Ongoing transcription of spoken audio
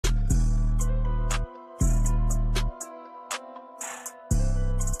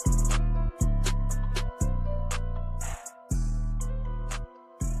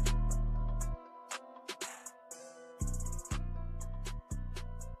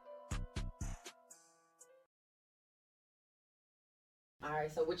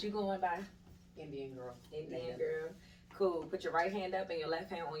right, so what you going by? Indian girl. Indian girl. Cool. Put your right hand up and your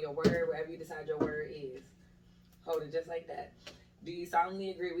left hand on your word, wherever you decide your word is. Hold it just like that. Do you solemnly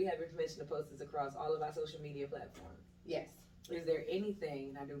agree we have your permission to post this across all of our social media platforms? Yes. Is there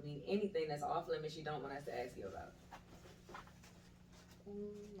anything, I do mean anything, that's off limits you don't want us to ask you about?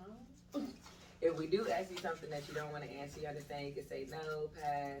 No. If we do ask you something that you don't want to answer, you understand, you can say no,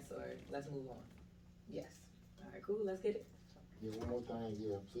 pass, or let's move on. Yes. All right, cool. Let's get it. Yeah, one more thing,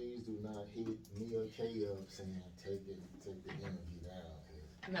 yeah, please do not hit me or Kay up saying take the interview down.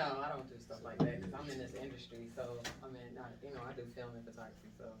 No, I don't do stuff like that because I'm in this industry. So I mean, I do film and photography.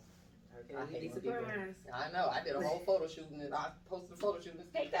 So Okay, I you'd hate be when people. surprised. I know. I did a whole photo shoot and I posted a photo shoot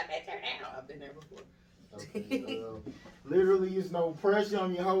and take that picture down. I've been there before. Okay, literally, it's no pressure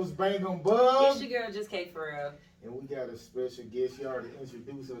on your host, Bang on It's Bub. your girl, just Kate for real. And we got a special guest. She already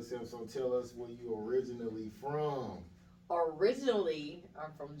introduced herself, so tell us where you originally from. Originally,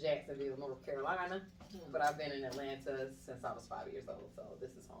 I'm from Jacksonville, North Carolina, but I've been in Atlanta since I was 5 years old. So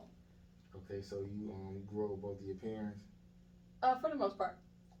this is home. Okay, so you grew up with both of your parents. For the most part.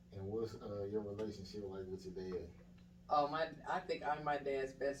 And what's your relationship like with your dad? Oh I think I'm my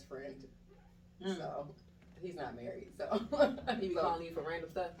dad's best friend. So he's not married. So He be calling you for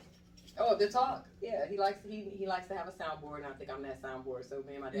random stuff? Oh, the talk. Yeah, he likes to have a soundboard, and I think I'm that soundboard. So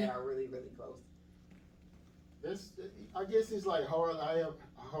me and my dad are really, really close. I guess it's like hard. I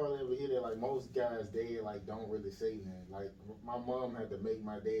hardly ever hear that. Like most guys, dad like don't really say nothing. Like my mom had to make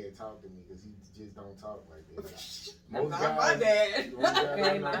my dad talk to me because he just don't talk like that. Most Not guys, my dad. most guys Okay,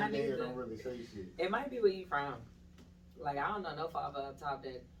 like mine dad either. don't really say shit. It might be where you from. Like, I don't know no father up top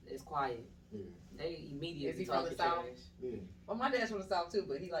that is quiet. Yeah. They immediately Is he talk from the trash. South? Yeah. Well, my dad's from the South too,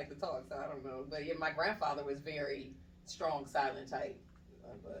 but he liked to talk, so I don't know. But yeah, my grandfather was very strong, silent type.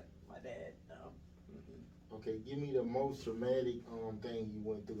 But my dad, no. Mm-hmm. Okay, give me the most traumatic thing you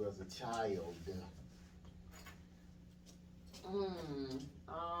went through as a child.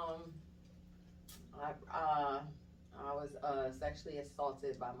 I was sexually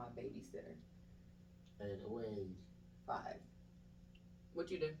assaulted by my babysitter. At what age? 5.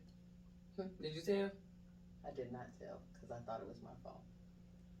 What you do? Did you tell? I did not tell because I thought it was my fault.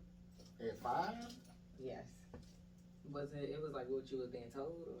 At 5? Yes. It was like what you was being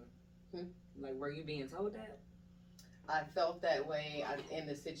told, or like were you being told that? I felt that way in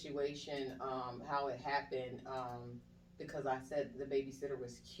the situation, how it happened, because I said the babysitter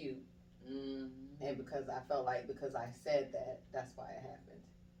was cute, and because I felt like because I said that, that's why it happened,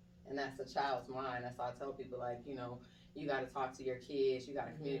 and that's a child's mind. That's why I tell people, like, you got to talk to your kids, you got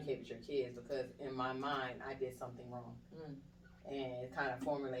to communicate with your kids, because in my mind I did something wrong, and it kind of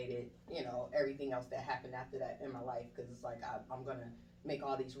formulated, everything else that happened after that in my life, because it's like I'm gonna make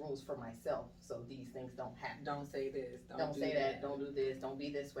all these rules for myself so these things don't happen. Don't say this. Don't say that. Don't do this. Don't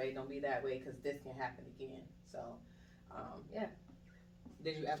be this way. Don't be that way, because this can happen again. So, yeah.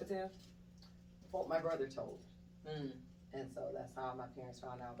 Did you ever tell? Well, my brother told, and so that's how my parents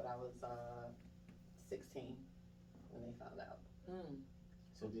found out. But I was 16 when they found out.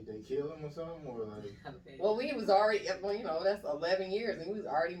 So did they kill him or something, or like? Well, we was already, that's 11 years, and we was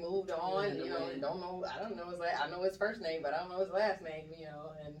already moved on, and I don't know his I know his first name, but I don't know his last name,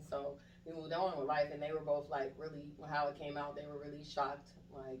 and so we moved on with life, and they were both like really, how it came out, they were really shocked,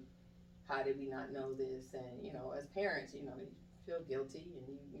 like, how did we not know this? And, as parents, you feel guilty,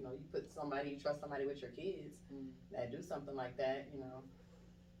 and you trust somebody with your kids that do something like that,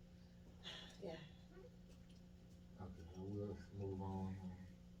 yeah. Okay, we'll move on.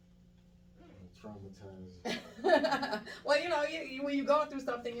 Traumatized. Well, when you go through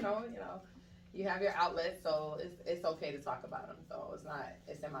something, you have your outlet, so it's okay to talk about them. So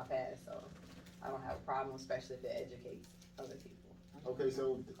it's in my past, so I don't have a problem, especially if it educates other people. Okay,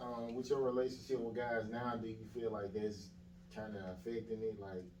 so with your relationship with guys now, do you feel like that's kind of affecting it?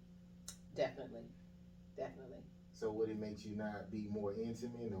 Like, definitely. So would it make you not be more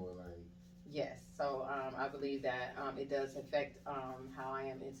intimate, or like? Yes, so I believe that it does affect how I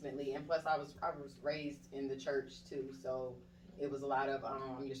am intimately, and plus I was raised in the church too, so it was a lot of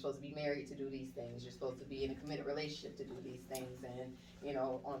you're supposed to be married to do these things, you're supposed to be in a committed relationship to do these things, and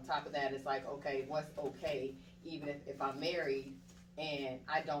on top of that, it's like, okay, what's okay, even if I'm married and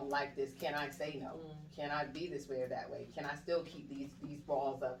I don't like this, can I say no? Can I be this way or that way? Can I still keep these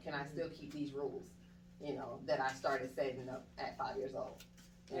walls up? Can I still keep these rules, that I started setting up at 5 years old?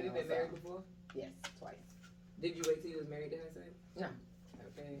 Have you been married before? Yes, twice. Did you wait till you was married to have sex? No.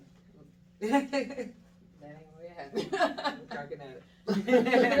 Okay. That ain't what happened. I'm cracking at it.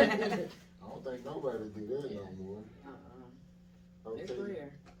 I don't think nobody do that no more. It's Okay.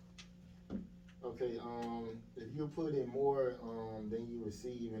 rare. Okay. Okay, if you put in more than you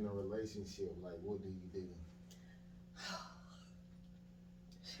receive in a relationship, like what do you do?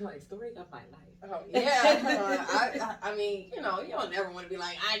 She like, story of my life. Oh yeah, I mean, you know, you don't ever want to be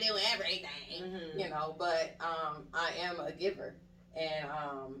like, I do everything, you know. But I am a giver, and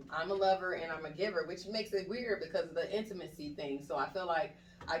I'm a lover, and I'm a giver, which makes it weird because of the intimacy thing. So I feel like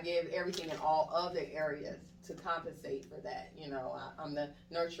I give everything in all other areas to compensate for that. You know, I'm the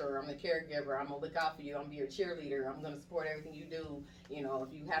nurturer, I'm the caregiver, I'm gonna look out for you, I'm gonna be your cheerleader, I'm gonna support everything you do. You know,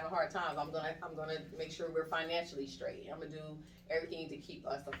 if you have a hard time, I'm gonna make sure we're financially straight. I'm gonna do everything to keep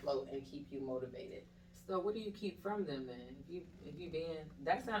us afloat and keep you motivated. So what do you keep from them then? If you being,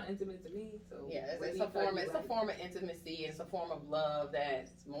 that sounds intimate to me. So Yeah, what it's do a you feel form. you It's like? a form of intimacy. It's a form of love that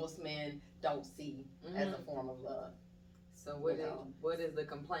most men don't see as a form of love. So know. what is the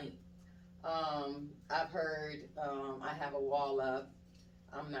complaint? I've heard I have a wall up.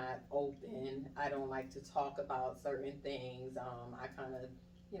 I'm not open. I don't like to talk about certain things. I kind of,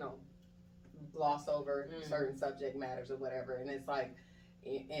 you know, gloss over certain subject matters or whatever. And it's like,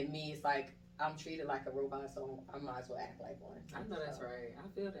 in me, it's like I'm treated like a robot, so I might as well act like one. I know that's right.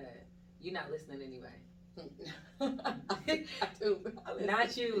 I feel that. You're not listening anyway. I do.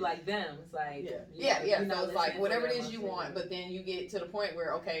 Not you, like them. It's like yeah. you're So not it's like listening whatever for it them, is you I'm want, saying. but then you get to the point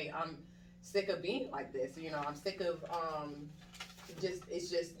where okay, I'm sick of being like this. You know, I'm sick of it's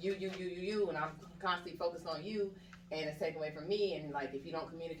just you, and I'm constantly focused on you, and it's taken away from me. And like if you don't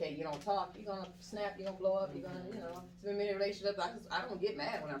communicate, you don't talk, you're gonna snap, you're gonna blow up, you're gonna, you know. It's been many relationships. I don't get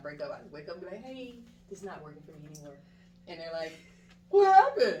mad when I break up. I just wake up and be like, hey, this is not working for me anymore, and they're like, what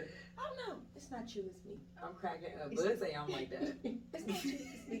happened? I don't know. It's not you, it's me. I'm cracking up. But say I'm like that. It's not you,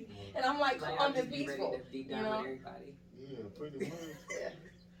 it's me. And I'm like Like, calm I'm just and be ready peaceful. to be down you know? with everybody. Yeah, pretty much.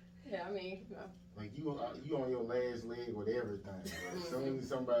 Yeah, I mean, you know. Like you on your last leg with everything. Right? Soon as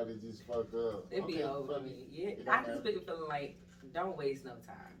somebody just fuck up, It'd be okay, over fuck me. it. Yeah, It don't I just matter. been feeling like, don't waste no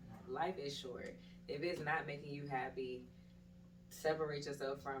time. Life is short. If it's not making you happy, separate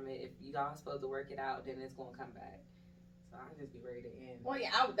yourself from it. If y'all supposed to work it out, then it's gonna come back. So I'll just be ready to end. Well,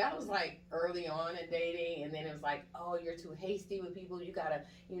 yeah, that was like early on in dating, and then it was like, oh, you're too hasty with people. You gotta,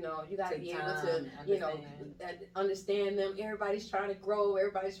 you gotta Take be able time, to, understand them. Everybody's trying to grow.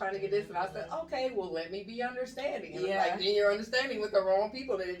 Everybody's trying to get this. And I said, okay, well, let me be understanding. And Yeah. like, then you're understanding with the wrong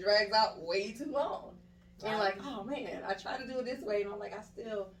people, that it drags out way too long. And like, oh man, I try to do it this way, and I'm like, I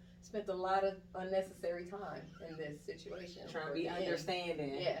still spent a lot of unnecessary time in this situation. Trying to be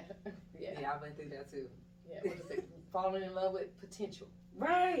understanding. Yeah. Yeah, I went through that too. Yeah. What is it? Falling in love with potential.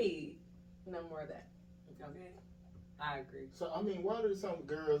 Right. No more of that. Okay. I agree. So I mean, why do some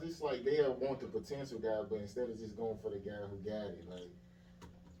girls? It's like they want the potential guy, but instead of just going for the guy who got it, like.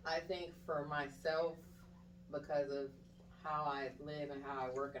 I think for myself, because of how I live and how I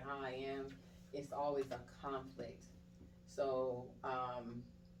work and how I am, it's always a conflict. So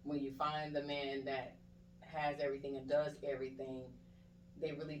when you find the man that has everything and does everything,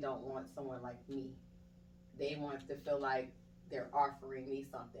 they really don't want someone like me. They want to feel like they're offering me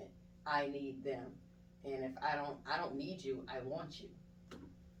something. I need them, and if I don't need you. I want you.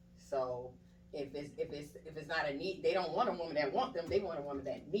 So if it's not a need, they don't want a woman that want them. They want a woman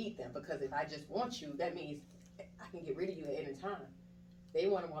that need them, because if I just want you, that means I can get rid of you at any time. They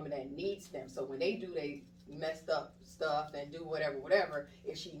want a woman that needs them. So when they do they messed up stuff and do whatever,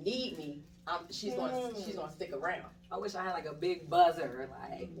 if she need me, she's gonna stick around. I wish I had like a big buzzer,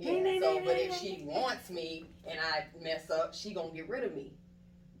 like. Yeah. So, but if she wants me and I mess up, she gonna get rid of me.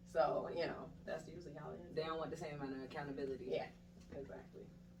 So that's usually how it is. They don't want the same amount of accountability. Yeah. Exactly.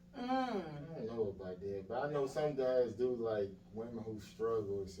 I don't know about that, but I know some guys do like women who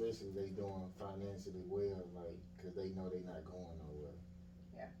struggle, especially if they doing financially well, like because they know they not going nowhere.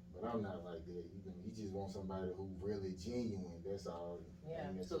 Yeah. But I'm not like that. You just want somebody who really genuine. That's all. Yeah.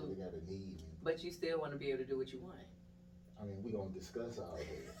 Ain't necessarily got to need me. But you still want to be able to do what you want. I mean, we gonna discuss all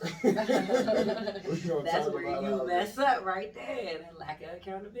that. We gonna That's talk where about you all mess that. up right there. That lack of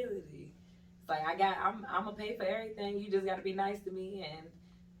accountability. It's like I'm gonna pay for everything. You just gotta be nice to me and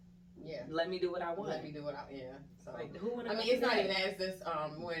let me do what I want. Let me do what So Like, who wanna I mean, go it's do not that? even as this.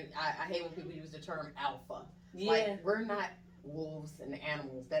 When I hate when people use the term alpha. Yeah. Like, we're not wolves and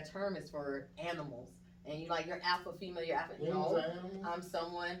animals. That term is for animals. And you're alpha female, you're alpha. No, I'm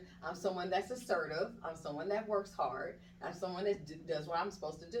someone that's assertive. I'm someone that works hard. I'm someone that does what I'm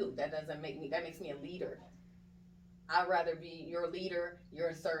supposed to do. That makes me a leader. I'd rather be your leader, you're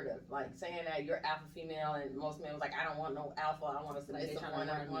assertive. Like saying that you're alpha female, and most men was like, I don't want no alpha, I want a submissive woman,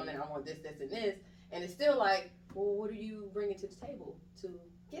 I want this, and this. And it's still like, well, what are you bringing to the table to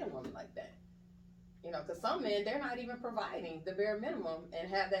get a woman like that? You know, because some men, they're not even providing the bare minimum and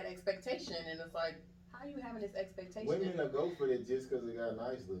have that expectation. And it's like, how are you having this expectation? Women will go for it just because they got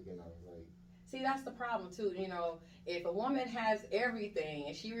nice looking on. Like, see, that's the problem too. You know, if a woman has everything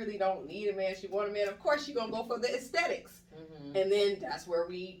and she really don't need a man, she want a man, of course she's gonna go for the aesthetics. Mm-hmm. And then that's where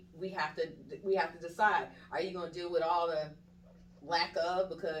we have to decide: are you gonna deal with all the lack of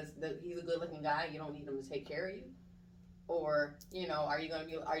because he's a good looking guy, you don't need him to take care of you? Or, you know, are you gonna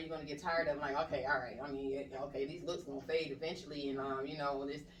get tired of like, okay, all right, I mean, okay, these looks gonna fade eventually, and you know,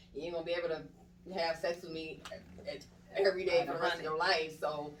 this, you ain't gonna be able to have sex with me every day for the rest of your life.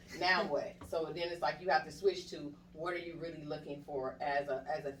 So now what? So then it's like you have to switch to what are you really looking for as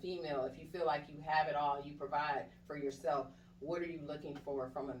a female? If you feel like you have it all, you provide for yourself. What are you looking for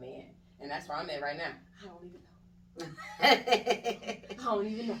from a man? And that's where I'm at right now. I don't even know. I don't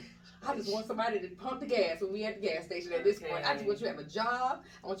even know. I just want somebody to pump the gas when we at the gas station at this point. I just want you to have a job.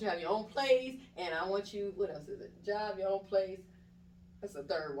 I want you to have your own place. And I want you, what else is it? Job, your own place. That's the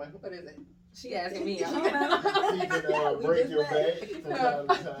third one. What is it? She asking me. I don't he can break your back from time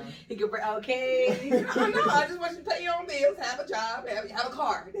to time. He can break, okay. I know. I just want you to pay your own bills, have a job, have a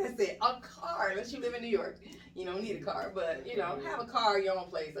car. That's it. A car, unless you live in New York. You don't need a car, but, you know, have a car, your own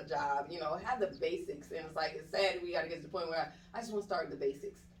place, a job. You know, have the basics. And it's like, it's sad that we got to get to the point where I just want to start with the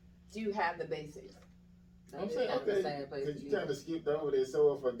basics. Do you have the basics? I'm saying, okay, because you kind of skipped over this.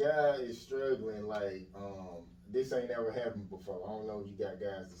 So if a guy is struggling, like, this ain't never happened before. I don't know if you got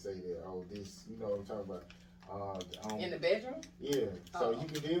guys to say that. Oh, this, you know what I'm talking about. In the bedroom? Yeah. So you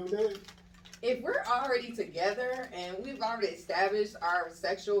can deal with that? If we're already together and we've already established our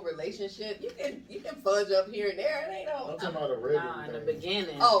sexual relationship, you can fudge up here and there. It ain't no. I'm talking about a regular. Nah, in the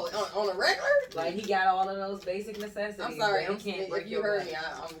beginning. Oh, on a regular? Like he got all of those basic necessities. I'm sorry. If you heard me,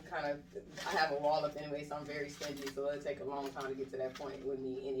 I have a wall up anyway, so I'm very stingy. So it'll take a long time to get to that point with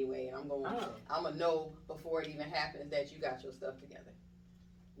me anyway. And I'm gonna know before it even happens that you got your stuff together,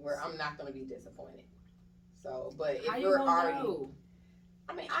 where I'm not gonna be disappointed. So, but if you're already. Know?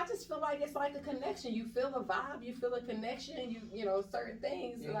 I mean, I just feel like it's like a connection. You feel a vibe. You feel a connection. You know, certain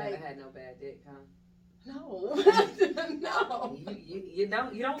things. You like, never had no bad dick, huh? No. No. You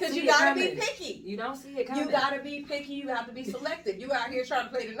don't because you gotta be picky. You don't see it coming. You gotta be picky. You have to be selective. You out here trying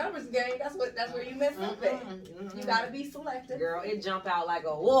to play the numbers game. That's where you mess up at. You gotta be selective. Girl, it jump out like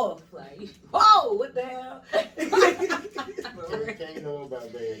a wolf. Like, whoa, what the hell? Can't know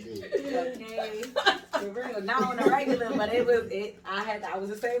about bad dick. Okay. For real. Not on the regular, but I was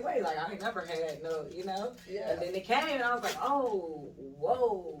the same way. Like I ain't never had no, you know? Yeah. And then it came and I was like, oh,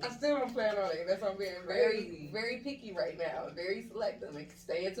 whoa. I still don't plan on it. That's why I'm being very picky right now. Very selective. Like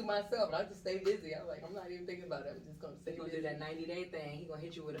staying to myself. And I just stay busy. I'm like, I'm not even thinking about it. I'm just gonna stay busy. Do that 90-day thing. He gonna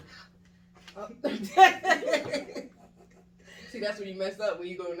hit you with a See, that's when you mess up when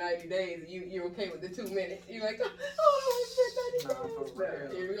you go 90 days and you're okay with the 2 minutes. You're like, oh, it's been 90 days.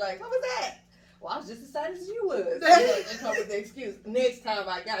 No, you're like, what was that? Well, I was just as excited as you was. And come with the excuse. Next time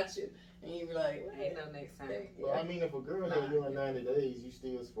I got you. And you be like, ain't no next time. Well, I mean, if a girl had you in 90 days, you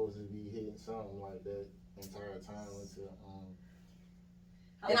still supposed to be hitting something like that entire time until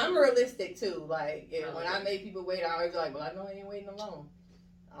And I'm realistic too. Like when I make people wait, I always be like, well, I know I ain't waiting alone.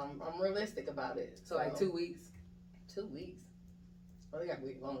 I'm realistic about it. So like 2 weeks. 2 weeks. Well, they got to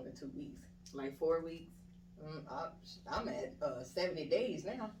wait longer than 2 weeks. Like 4 weeks. I'm at 70 days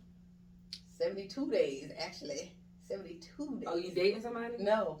now. 72 days actually. 72 days. Oh, you dating somebody?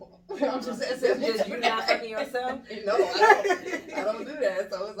 No, I'm just at 72 just you not fucking yourself? No, I don't do that.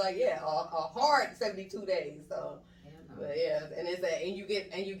 So it's like, yeah, a hard 72 days. So. But yeah, and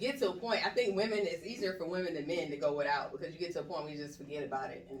you get to a point. I think it's easier for women than men to go without because you get to a point where you just forget about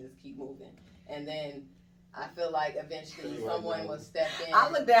it and just keep moving. And then I feel like eventually someone will step in. I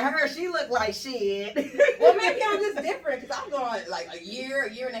looked at her; she looked like shit. Well, maybe I'm just different because I'm going like a year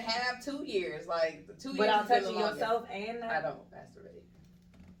and a half, 2 years, like 2 years. Without touching yourself and I don't masturbate.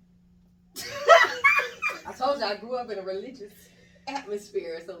 I told you I grew up in a religious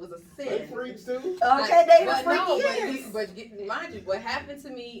atmosphere, so it was a sin. They freaks too. Okay, they the freaky. But mind you, what happened to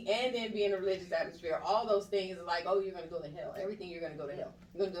me, and then being in a religious atmosphere, all those things are like, oh, you're gonna go to hell. Everything you're gonna go to hell.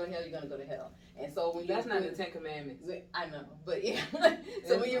 You're gonna go to hell. You're gonna go to hell. And so when that's not the 10 Commandments. I know, but yeah.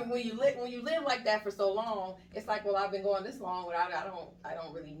 So when you live like that for so long, it's like, well, I've been going this long without it. I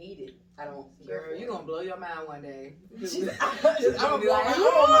don't really need it. I don't care. Girl, you're gonna blow your mind one day. I'm gonna be like,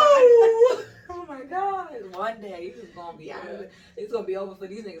 oh my God. One day it's gonna be out of it. It's gonna be over for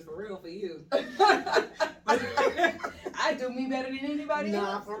these niggas for real for you. I do me better than anybody else.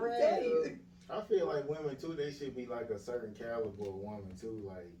 Nah, for real. I feel like women too, they should be like a certain caliber of woman too,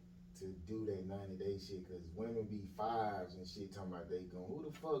 like to do that 90-day shit, cause women be fives and shit talking about they gon' who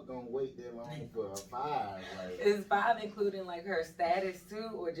the fuck gonna wait that long for a 5? Like, is 5 including like her status too,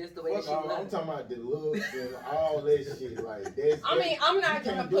 or just the way fuck she all, I'm looks? talking about the looks and all that shit. Like that's. I mean, I'm not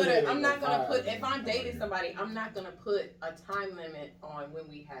you gonna can't do put that it. I'm in not no gonna put. 5, If I'm man. dating somebody, I'm not gonna put a time limit on when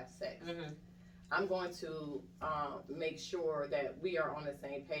we have sex. Mm-hmm. I'm going to make sure that we are on the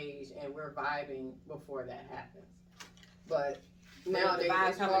same page and we're vibing before that happens. But nowadays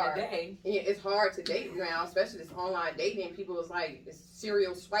it's hard. Yeah, it's hard to date now, especially this online dating. People is like it's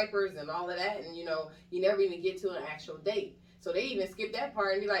serial swipers and all of that, and you know you never even get to an actual date. So they even skip that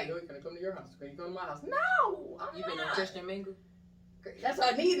part and be like, "Yo, can I come to your house? Can you come to my house?" No, I'm You been on not. Christian Mingle? That's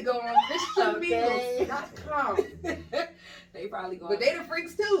what I need to go on ChristianMingles.com. They probably going. But they the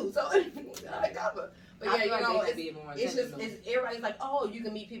freaks too, so undercover. But I yeah, feel you know, like they could be more it's just intentional. it's everybody's like, oh, you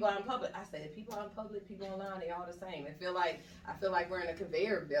can meet people out in public. I said, people out in public, people online, they all the same. I feel like we're in a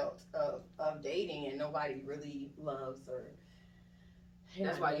conveyor belt of dating, and nobody really loves or.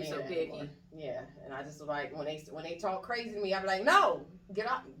 That's why you're so picky. Anymore. Yeah, and I just was like when they talk crazy to me, I be like, no, get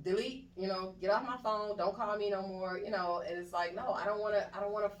off, delete, you know, get off my phone, don't call me no more, you know. And it's like, no, I don't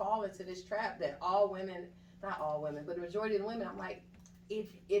wanna fall into this trap that all women, not all women, but the majority of the women, I'm like,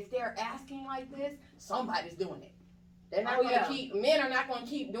 if they're asking like this, somebody's doing it. They're not gonna keep, men are not gonna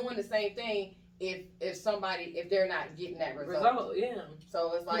keep doing the same thing if they're not getting that result. Yeah.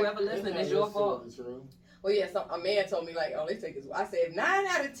 So it's like Whoever listening, it's your fault. Well, yeah, a man told me like, oh, they take his. I said, if 9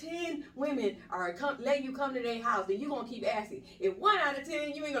 out of 10 women are letting you come to their house, then you gonna keep asking. If 1 out of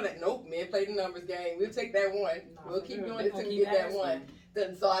 10, you ain't gonna. Nope, men play the numbers game. We'll take that one. We'll keep doing it till we get that one.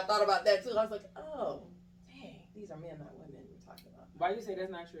 So I thought about that too. I was like, oh, dang, these are men, not women. We're talking about. Why you say that's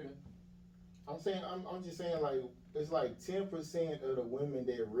not true? I'm just saying like it's like 10% of the women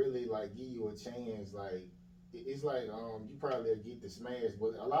that really like give you a chance. Like it's like you probably get the smash,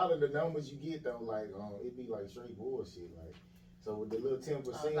 but a lot of the numbers you get though, like it be like straight bullshit. Like so with the little 10%,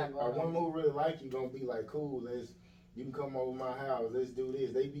 a woman who really like you gonna be like, cool, you can come over my house, let's do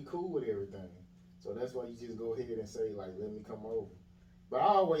this. They be cool with everything. So that's why you just go ahead and say like, let me come over. But I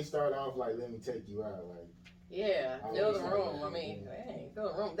always start off like, let me take you out. Like yeah, fill the room. I mean, hey,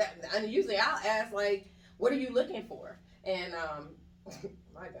 fill the room. And usually I'll ask like, what are you looking for? And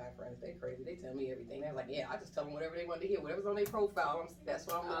my guy friends, they crazy. They tell me everything. They're like, yeah, I just tell them whatever they want to hear, whatever's on their profile. That's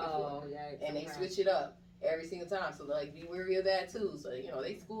what I'm looking for. Yeah, and they switch it up every single time. So like, be wary of that too. So you know,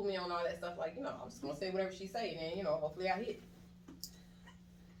 they school me on all that stuff. Like, you know, I'm just gonna say whatever she say, and then you know, hopefully I hit.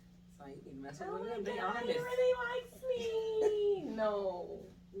 So you can mess with Oh them. my God, he really likes me. No.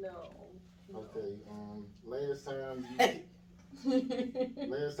 okay, last time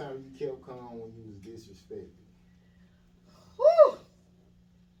you kept calm when you was disrespected. Whew.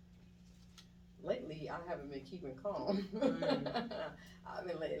 Lately, I haven't been keeping calm. I've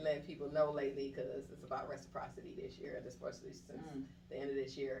been letting people know lately because it's about reciprocity this year, especially since the end of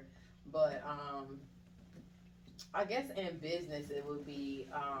this year. But I guess in business, it would be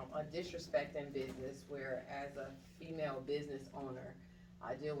a disrespect in business where as a female business owner,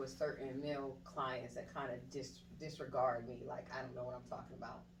 I deal with certain male clients that kind of disregard me, like I don't know what I'm talking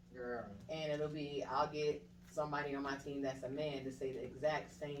about. Girl. And it'll be, I'll get somebody on my team that's a man to say the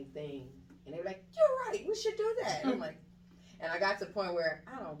exact same thing. And they're like, you're right, we should do that. And I'm like, and I got to the point where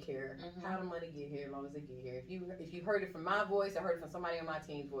I don't care how the money get here as long as it get here. If you heard it from my voice or heard it from somebody on my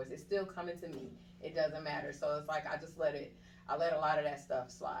team's voice, it's still coming to me. It doesn't matter. So it's like I let a lot of that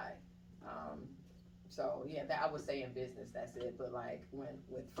stuff slide. So yeah, that I would say in business, that's it. But like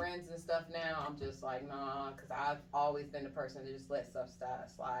with friends and stuff now, I'm just like, nah, because I've always been the person to just let stuff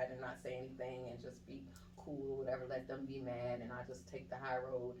slide and not say anything and just be cool or whatever, let them be mad, and I just take the high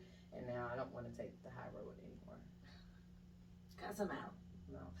road. And now I don't want to take the high road anymore. Cuss them out.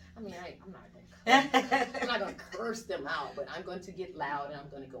 No, I mean I'm not gonna curse them out, but I'm going to get loud and I'm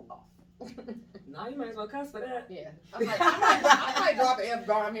going to go off. No, you might as well cuss for that. Yeah, I'm like, I might drop an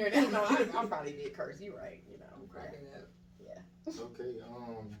F-bomb here and there. No, I probably did curse. You're right. You know, I'm cracking up. Yeah. Okay,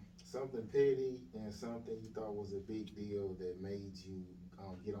 something petty and something you thought was a big deal that made you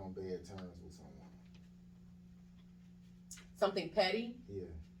get on bad terms with someone. Something petty. Yeah.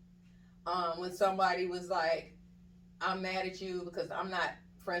 When somebody was like, I'm mad at you because I'm not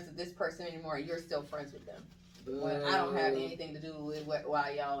friends with this person anymore and you're still friends with them. When I don't have anything to do with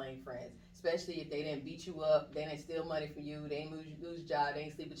why y'all ain't friends. Especially if they didn't beat you up, they didn't steal money from you, they didn't lose job, they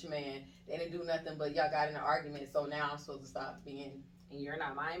didn't sleep with your man, they didn't do nothing but y'all got in an argument, so now I'm supposed to stop being. And you're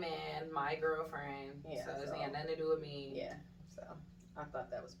not my man, my girlfriend, yeah, so it ain't nothing to do with me. Yeah, so I thought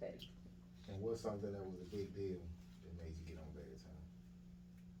that was petty. And what's something that was a big deal that made you get on bad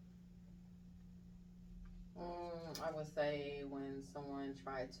I would say when someone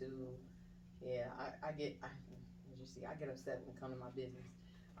tried to, I get upset when it comes to my business.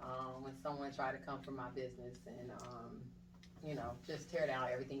 When someone tried to come for my business and, just tear down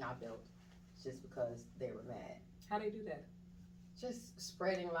everything I built just because they were mad. How they do that? Just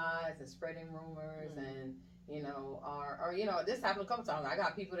spreading lies and spreading rumors and, or this happened a couple times. I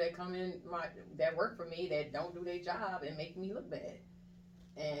got people that come in that work for me that don't do their job and make me look bad.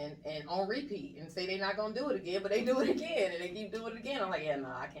 And on repeat and say they're not gonna do it again, but they do it again and they keep doing it again. I'm like, yeah, no,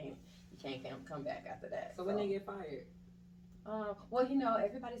 I can't. You can't come back after that. So when they get fired? Well,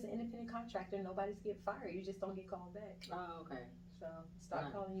 everybody's an independent contractor. Nobody's getting fired. You just don't get called back. Oh, okay. So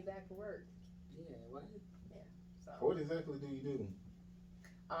stop calling you back for work. Yeah, what? Yeah. So. What exactly do you do?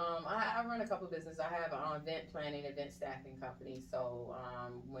 I run a couple of businesses. I have an event planning, event staffing company. So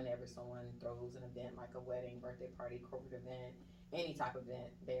whenever someone throws an event like a wedding, birthday party, corporate event, any type of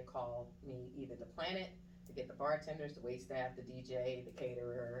event, they call me either to plan it, to get the bartenders, the wait staff, the DJ, the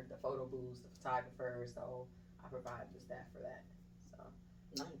caterer, the photo booths, the photographer. So I provide the staff for that. So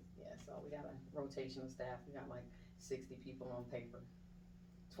nice. Yeah. So we got a rotation of staff. We got like 60 people on paper,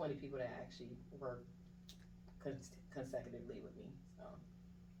 20 people that actually work consecutively with me. So.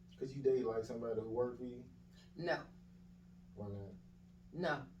 Cause you date like somebody who worked for you? No. Why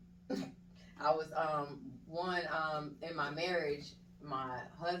not? No. I was in my marriage, my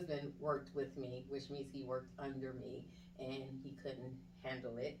husband worked with me, which means he worked under me, and he couldn't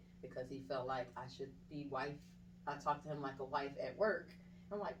handle it because he felt like I should be wife. I talked to him like a wife at work.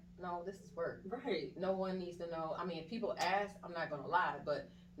 I'm like, no, this is work. Right. No one needs to know. I mean, if people ask, I'm not gonna lie, but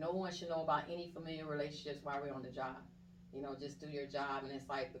no one should know about any familiar relationships while we're on the job. Just do your job. And it's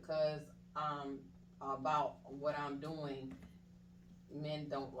like, because about what I'm doing, men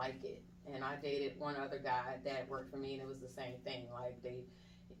don't like it. And I dated one other guy that worked for me, and it was the same thing. Like, they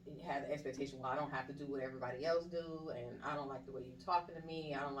had the expectation, well, I don't have to do what everybody else do, and I don't like the way you're talking to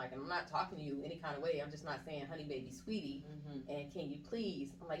me. I don't like, and I'm not talking to you any kind of way. I'm just not saying, honey, baby, sweetie, and can you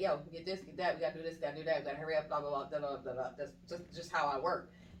please? I'm like, yo, get this, get that, we gotta do this, gotta do that, we gotta hurry up, blah, blah, blah, blah, blah, blah, blah. That's just how I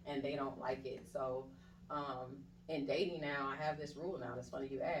work, and they don't like it. So, in dating now, I have this rule now. It's funny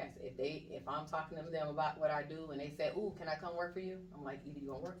you ask. If I'm talking to them about what I do and they say, ooh, can I come work for you? I'm like, either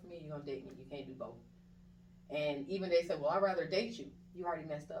you're gonna work for me or you're gonna date me. You can't do both. And even they say, well, I'd rather date you. You already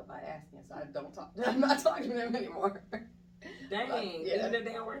messed up by asking, so I don't talk. I'm not talking to them anymore. Dang, but, yeah. even if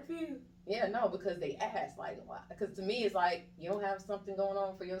they don't work for you? Yeah, no, because they ask, like, why? Because to me, it's like, you don't have something going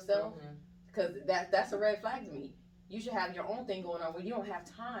on for yourself? Because that's a red flag to me. You should have your own thing going on where you don't have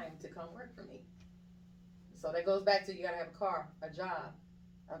time to come work for me. So that goes back to, you gotta have a car, a job,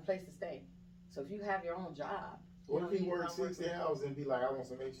 a place to stay. So if you have your own job. What if he works 60 hours and be like, I want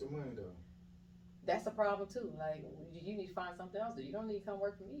some extra money though? That's a problem too. Like, you need to find something else. You don't need to come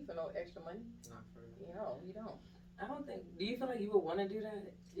work for me for no extra money. Not for me. You don't. I don't think. Do you feel like you would want to do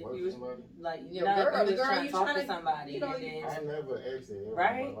that if Work you was somebody? like, Your not girl, if you the was girl trying you to talk trying to to- somebody, you know, and then, I never asked it.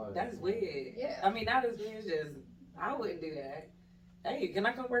 right? That's weird. Yeah. I mean, not as weird as just, I wouldn't do that. Hey, can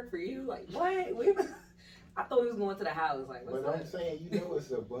I come work for you? Like, what? I thought we was going to the house. Like, what's But I'm up? saying,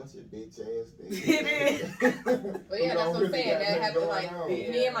 it's a bunch of bitch ass things. It is. But yeah, that's what I'm saying. That happened like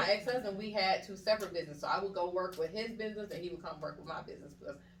Yeah. me and my ex-husband. We had two separate businesses, so I would go work with his business, and he would come work with my business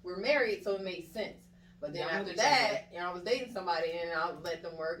because we're married, so it made sense. But then Yeah, after that, I was dating somebody, and I would let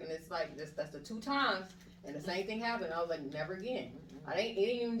them work, and it's like that's the 2 times, and the same thing happened. I was like, never again. I ain't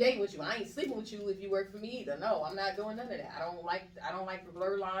even dating with you. I ain't sleeping with you if you work for me either. No, I'm not doing none of that. I don't like the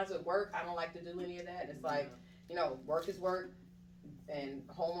blurred lines at work. I don't like to do any of that. It's like, work is work, and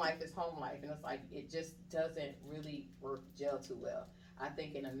home life is home life, and it's like it just doesn't really work gel too well. I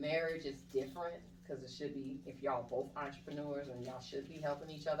think in a marriage it's different because it should be, if y'all both entrepreneurs and y'all should be helping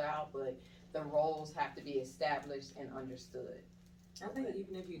each other out, but the roles have to be established and understood. I think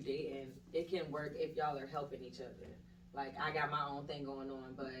even if you dating, it can work if y'all are helping each other. Like, I got my own thing going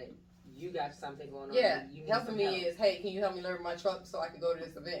on, but you got something going on. Yeah, you need helping some me help. is, hey, can you help me load my truck so I can go to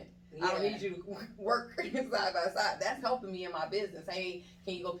this event? Yeah. I don't need you to work side by side. That's helping me in my business. Hey,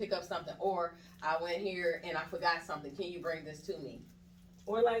 can you go pick up something? Or I went here and I forgot something. Can you bring this to me?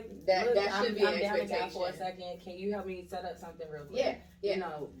 Or like, That look, should be an I'm down to God for a expectation. second. Can you help me set up something real quick?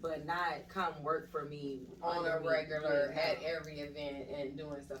 Yeah. But not come work for me On a under me. regular, Yeah. at every event and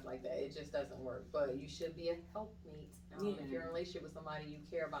doing stuff like that. It just doesn't work. But you should be a helpmate. Yeah. If you're in a relationship with somebody, you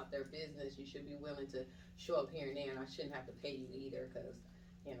care about their business, you should be willing to show up here and there, and I shouldn't have to pay you either, because,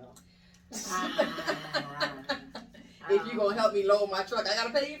 if you're going to help me load my truck, I got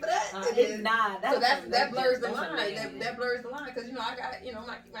to pay you for that. So that blurs the line. That blurs the line, because, I got,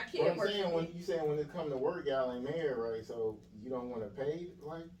 my kid What I'm works saying, for me. when it come to work, y'all ain't married, right? So you don't want to pay,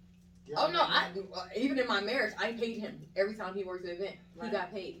 like, Oh no, even in my marriage, I paid him every time he works an event. Right. He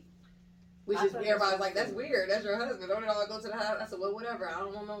got paid. Which is everybody's like, that's weird. That's your husband. Don't it all go to the house? I said, well, whatever. I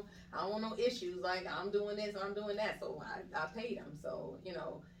don't want no issues. Like I'm doing this, I'm doing that. So I paid him. So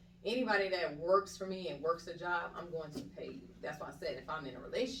anybody that works for me and works a job, I'm going to pay you. That's why I said if I'm in a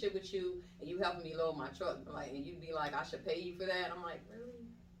relationship with you and you helping me load my truck, like, and you be like, I should pay you for that. I'm like, really?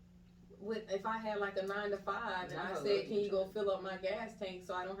 If I had like a 9 to 5 and I said, can you go fill up my gas tank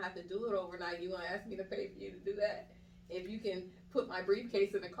so I don't have to do it overnight? You gonna ask me to pay for you to do that? If you can put my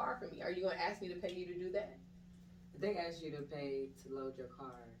briefcase in the car for me, are you gonna ask me to pay you to do that? If they asked you to pay to load your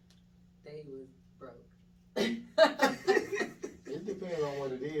car, they was broke. It depends on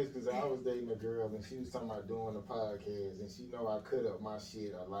what it is, because I was dating a girl and she was talking about doing a podcast, and she know I cut up my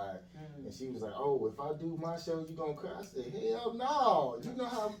shit a lot, and she was like, oh, if I do my show, you gonna cut? I said, hell no. You know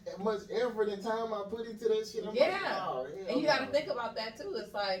how much effort and time I put into that shit? I'm like, oh, and you gotta think about that too.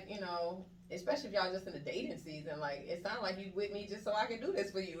 It's like, especially if y'all just in the dating season, like it sounds like you with me just so I can do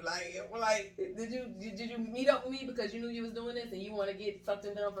this for you. Like did you meet up with me because you knew you was doing this and you want to get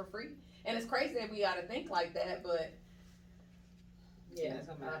something done for free? And it's crazy that we gotta think like that, but yeah,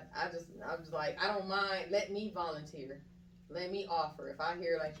 I'm just like, I don't mind. Let me volunteer. Let me offer. If I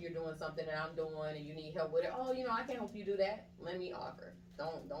hear like you're doing something that I'm doing and you need help with it, I can help you do that. Let me offer.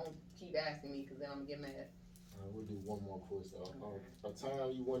 Don't keep asking me because then I'm gonna get mad. We'll do one more question. A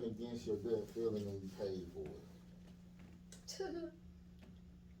time you went against your gut feeling and you paid for it.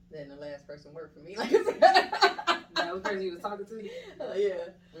 Then the last person worked for me. Like I said. That was the person you was talking to?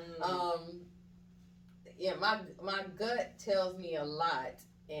 Yeah. Yeah, my gut tells me a lot,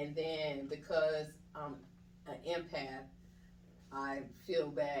 and then because I'm an empath, I feel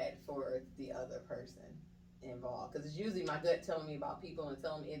bad for the other person involved, because it's usually my gut telling me about people and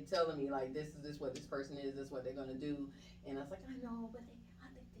telling me like this is what this person is, this is what they're gonna do, and I was like, I know, but I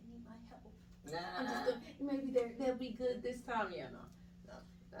think they need my help. I'm just gonna, maybe they'll be good this time. Yeah, no.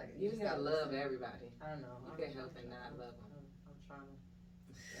 You just gotta love everybody. I don't know. You can help and not love them. I'm trying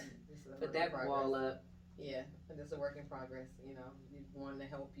to put that wall up. Yeah, but it's a work in progress. You want to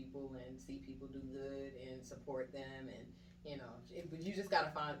help people and see people do good and support them, and but you just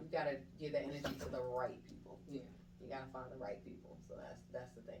gotta give that energy to the right people. Yeah, you gotta find the right people. So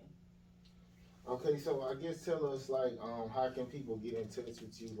that's the thing. Okay, so I guess tell us like how can people get in touch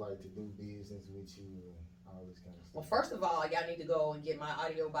with you, like to do business with you and all this kind of stuff. Well, first of all, y'all need to go and get my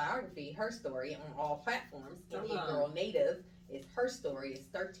audio biography, Her Story, on all platforms. Indian Girl Native is Her Story. It's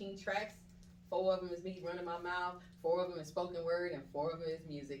 13 tracks. 4 of them is me running my mouth, 4 of them is spoken word, and 4 of them is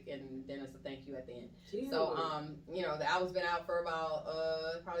music, and then it's a thank you at the end. Cute. So, the album's been out for about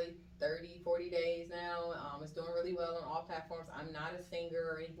probably 30, 40 days now. It's doing really well on all platforms. I'm not a singer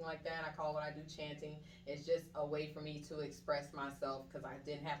or anything like that. I call what I do chanting. It's just a way for me to express myself because I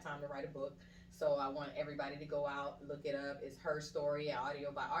didn't have time to write a book. So I want everybody to go out, look it up. It's Her Story,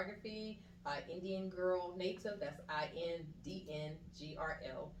 audio biography by Indian Girl Native. That's INDNGRL.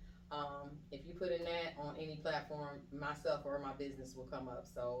 If you put in that on any platform, myself or my business will come up.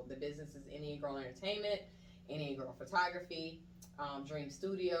 So the business is Indian Girl Entertainment, Indian Girl Photography, Dream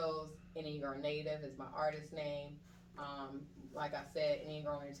Studios, Indian Girl Native is my artist name. Like I said, Indian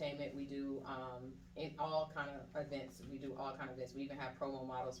Girl Entertainment, we do in all kind of events. We do all kind of events. We even have promo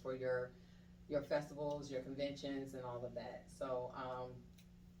models for your festivals, your conventions, and all of that. So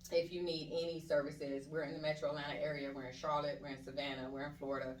if you need any services, we're in the Metro Atlanta area. We're in Charlotte. We're in Savannah. We're in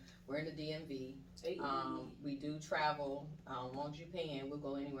Florida. We're in the DMV. We do travel. As long as you pay in, we'll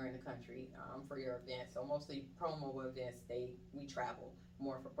go anywhere in the country for your events. So mostly promo events. We travel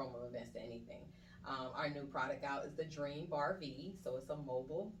more for promo events than anything. Our new product out is the Dream Bar V. So it's a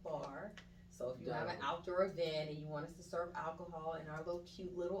mobile bar. So if you have an outdoor event and you want us to serve alcohol in our little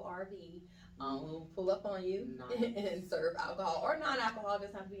cute little RV, we'll pull up on you and serve alcohol or non-alcohol. It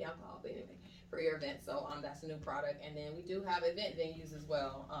doesn't have to be alcohol, but anyway, for your event. So that's a new product. And then we do have event venues as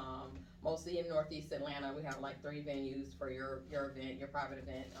well. Mostly in Northeast Atlanta. We have like 3 venues for your event, your private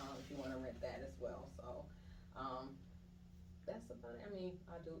event, if you want to rent that as well. So that's about it. I mean,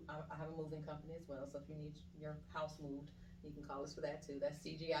 I have a moving company as well. So if you need your house moved, you can call us for that too. That's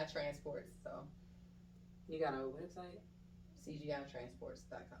CGI Transports. So you got a website?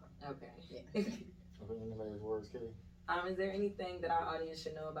 CGItransports.com. Okay. Yeah. Any last words, Kay? Is there anything that our audience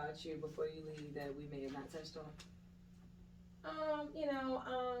should know about you before you leave that we may have not touched on?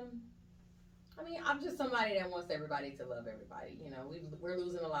 I mean, I'm just somebody that wants everybody to love everybody. We're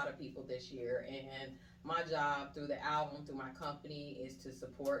losing a lot of people this year, and my job through the album, through my company, is to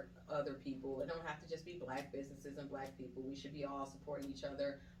support other people. It don't have to just be Black businesses and Black people. We should be all supporting each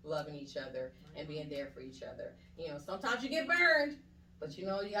other, loving each other, and being there for each other. Sometimes you get burned, But you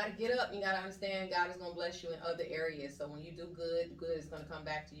know, you gotta get up. You gotta understand God is gonna bless you in other areas. So when you do good, good is gonna come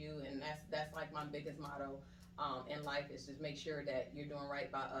back to you, and that's like my biggest motto in life is just make sure that you're doing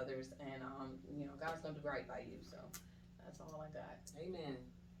right by others, and you know, God's gonna do right by you. So that's all I got. Amen.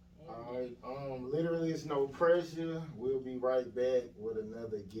 All right. Literally, it's no pressure. We'll be right back with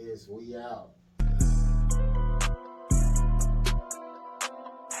another guest. We out.